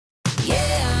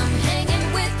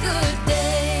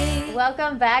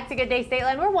Welcome back to Good Day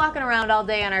Stateline. We're walking around all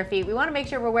day on our feet. We want to make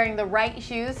sure we're wearing the right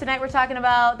shoes. Tonight we're talking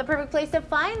about the perfect place to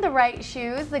find the right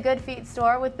shoes, the Good Feet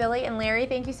store with Billy and Larry.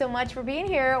 Thank you so much for being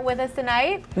here with us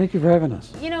tonight. Thank you for having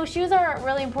us. You know, shoes are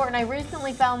really important. I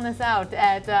recently found this out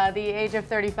at the age of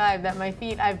 35, that my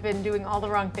feet, I've been doing all the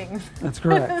wrong things. That's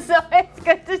correct. So it's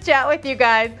good to chat with you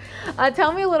guys.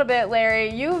 Tell me a little bit,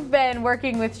 Larry, you've been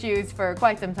working with shoes for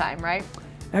quite some time, right?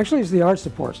 Actually, it's the arch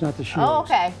supports, not the shoes. Oh,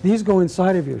 okay. These go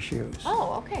inside of your shoes.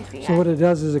 Oh, okay. See, so what it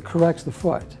does is it corrects the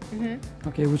foot,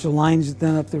 okay, which aligns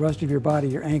then up the rest of your body,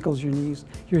 your ankles, your knees,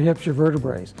 your hips, your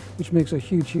vertebrae, which makes a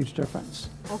huge, huge difference.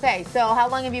 Okay, so how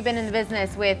long have you been in the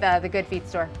business with the Good Feet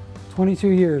store? 22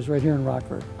 years right here in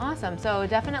Rockford. Awesome. So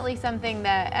definitely something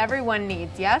that everyone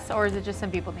needs, yes? Or is it just some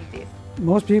people need these?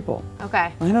 Most people.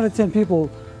 Okay. 9 out of 10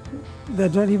 people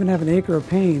that don't even have an acre of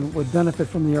pain would benefit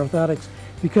from the orthotics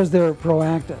because they're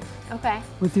proactive. Okay.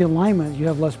 With the alignment, you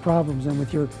have less problems than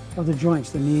with your other joints,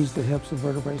 the knees, the hips, the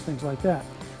vertebrae, things like that,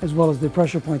 as well as the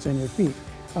pressure points on your feet.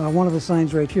 One of the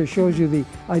signs right here shows you the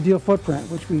ideal footprint,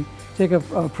 which we take a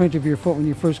print of your foot when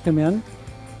you first come in,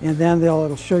 and then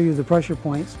it'll show you the pressure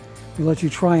points. We let you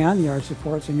try on the arch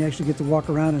supports, and you actually get to walk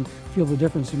around and feel the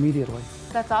difference immediately.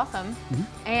 That's awesome.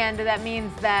 And that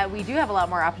means that we do have a lot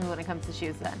more options when it comes to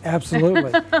shoes then.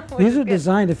 Absolutely. These are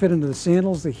designed to fit into the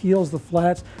sandals, the heels, the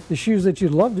flats, the shoes that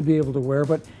you'd love to be able to wear,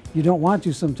 but you don't want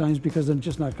to sometimes because they're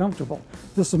just not comfortable.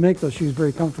 This will make those shoes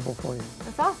very comfortable for you.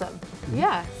 That's awesome.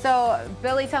 Yeah. So,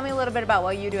 Billy, tell me a little bit about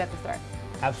what you do at the store.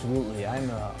 Absolutely. I'm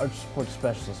an arch support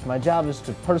specialist. My job is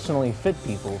to personally fit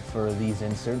people for these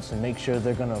inserts and make sure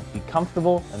they're going to be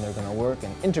comfortable and they're going to work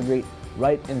and integrate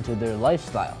right into their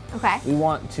lifestyle. Okay. We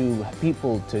want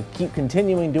people to keep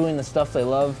continuing doing the stuff they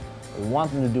love. We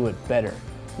want them to do it better.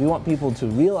 We want people to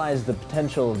realize the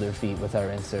potential of their feet with our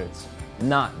inserts,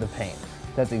 not the pain.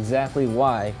 That's exactly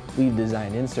why we've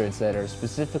designed inserts that are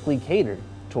specifically catered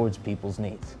towards people's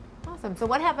needs. Awesome. So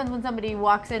what happens when somebody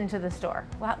walks into the store?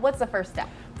 What's the first step?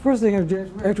 First thing,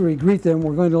 after we greet them,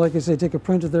 we're going to, like I say, take a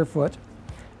print of their foot,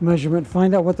 measurement,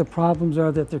 find out what the problems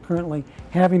are that they're currently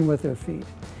having with their feet.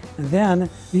 And then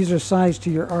these are sized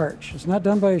to your arch. It's not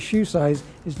done by a shoe size,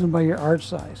 it's done by your arch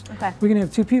size. Okay. We can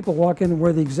have 2 people walk in and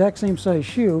wear the exact same size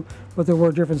shoe, but they'll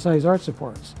wear different size arch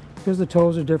supports because the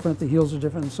toes are different, the heels are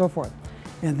different, and so forth.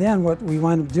 And then what we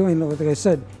wind up doing, like I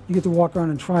said, you get to walk around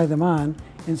and try them on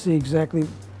and see exactly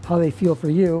how they feel for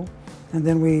you. And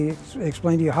then we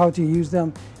explain to you how to use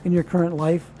them in your current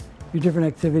life, your different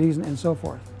activities, and so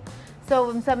forth. So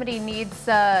when somebody needs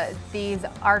these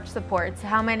arch supports,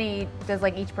 how many does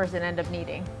each person end up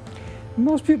needing?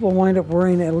 Most people wind up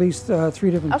wearing at least 3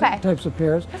 different types of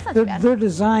pairs. That's not too bad. They're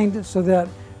designed so that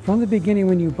from the beginning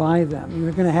when you buy them,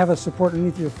 you're going to have a support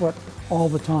underneath your foot all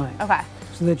the time. Okay.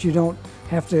 So that you don't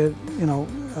have to,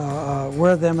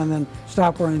 wear them and then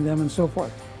stop wearing them and so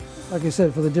forth. Like I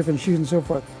said, for the different shoes and so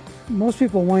forth. Most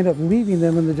people wind up leaving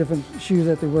them in the different shoes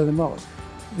that they wear the most.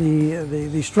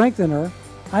 The strengthener,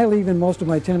 I leave in most of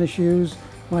my tennis shoes,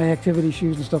 my activity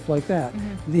shoes and stuff like that.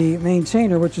 The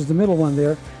maintainer, which is the middle one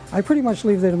there, I pretty much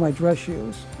leave that in my dress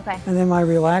shoes. Okay. And then my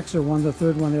relaxer one, the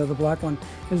third one there, the black one,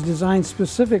 is designed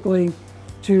specifically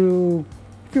to,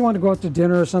 if you want to go out to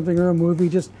dinner or something or a movie,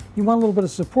 you want a little bit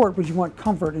of support, but you want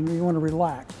comfort and you want to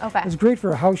relax. Okay. It's great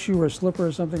for a house shoe or a slipper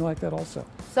or something like that also.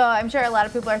 So I'm sure a lot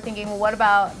of people are thinking, well, what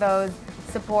about those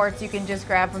supports you can just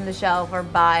grab from the shelf or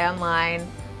buy online?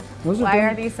 Why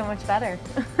are these so much better?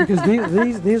 Because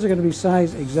these are going to be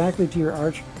sized exactly to your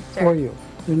arch for you.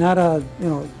 They're not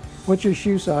what's your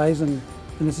shoe size and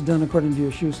it's done according to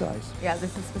your shoe size. Yeah,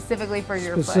 this is specifically for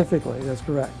your foot. Specifically, that's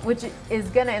correct. Which is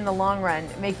going to, in the long run,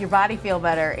 make your body feel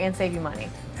better and save you money.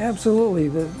 Absolutely.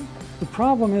 The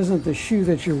problem isn't the shoe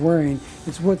that you're wearing,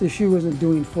 it's what the shoe isn't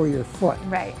doing for your foot.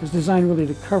 Right. It's designed really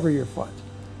to cover your foot.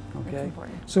 Okay.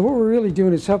 So what we're really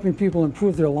doing is helping people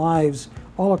improve their lives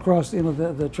all across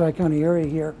the Tri-County area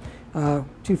here,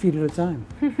 2 feet at a time.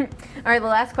 All right, the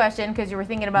last question, because you were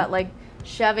thinking about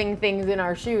shoving things in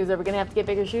our shoes. Are we going to have to get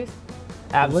bigger shoes?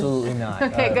 Absolutely not.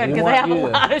 Okay, good, because I have a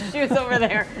lot of shoes over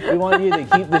there. We want you to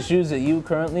keep the shoes that you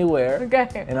currently wear,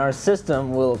 okay, and our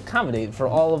system will accommodate for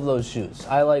all of those shoes.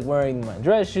 I like wearing my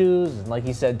dress shoes, and like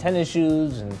you said, tennis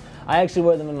shoes, and I actually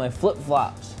wear them in my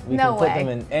flip-flops. We can put them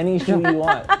in any shoe you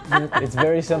want. It's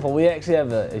very simple. We actually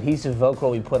have an adhesive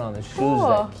Velcro we put on the shoes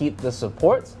that keep the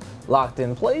supports locked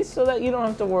in place so that you don't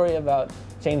have to worry about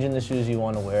changing the shoes you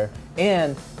want to wear.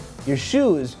 And your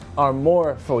shoes are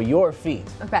more for your feet.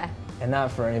 Okay. And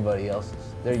not for anybody else's.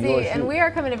 They're see, your shoes. And we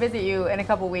are coming to visit you in a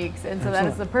couple weeks, and so that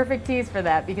is the perfect tease for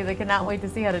that because I cannot wait to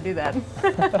see how to do that.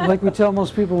 Like we tell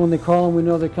most people when they call and we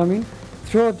know they're coming,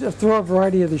 throw a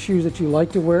variety of the shoes that you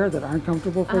like to wear that aren't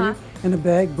comfortable for you in a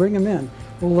bag. Bring them in.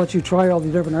 We'll let you try all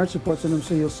the different arch supports in them,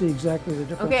 so you'll see exactly the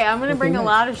difference. Okay, I'm going to bring a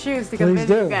lot of shoes to come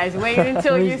visit you guys. Wait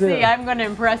until you see. I'm going to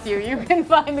impress you. You can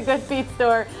find the Good Feet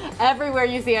store everywhere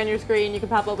you see on your screen. You can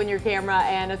pop open your camera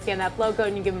and scan that flow code,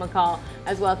 and you give them a call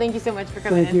as well. Thank you so much for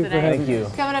coming in today. Thank you.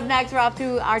 Coming up next, we're off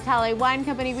to Artale Wine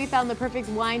Company. We found the perfect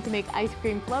wine to make ice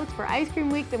cream floats for Ice Cream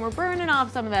Week. Then we're burning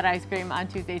off some of that ice cream on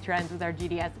Tuesday Trends with our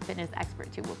GDS fitness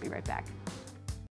expert too. We'll be right back.